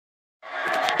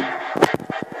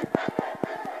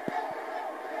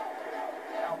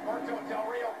Alberto Del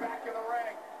Rio back in the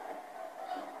ring.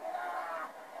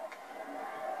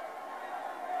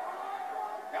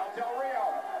 Now Del Rio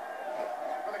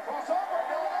for the crossover.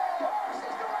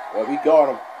 Well, we got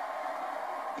him.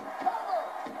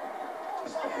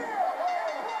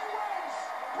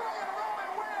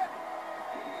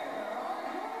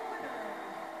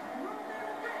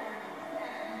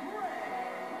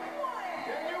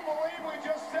 Can you believe we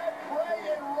just said Bray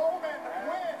and Roman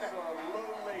win?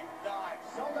 Absolutely not.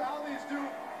 Somehow these two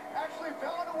actually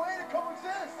found a way to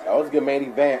coexist. That was a good main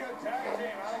event. Good tag team.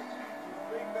 I don't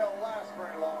think they'll last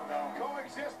very long now.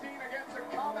 Coexisting against a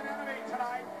common enemy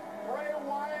tonight, Bray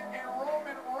Wyatt and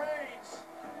Roman Reigns.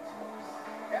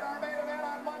 In our main event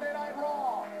on Monday Night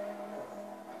Raw.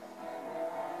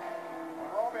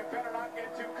 Roman better not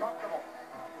get too comfortable.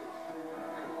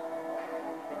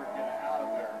 Better get out of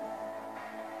there.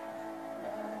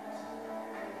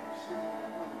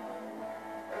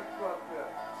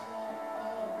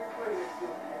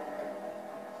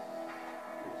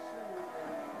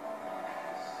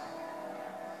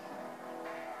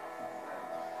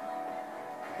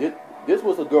 This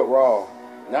was a good Raw.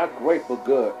 Not great, but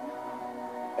good.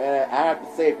 And I have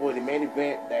to say, for the main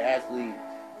event that actually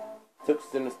took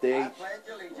center stage,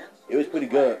 it was pretty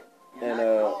good. And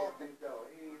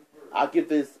I'll give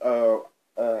this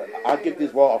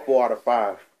Raw a 4 out of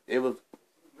 5.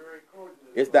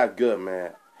 It's that good,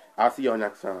 man. I'll see y'all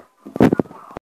next time.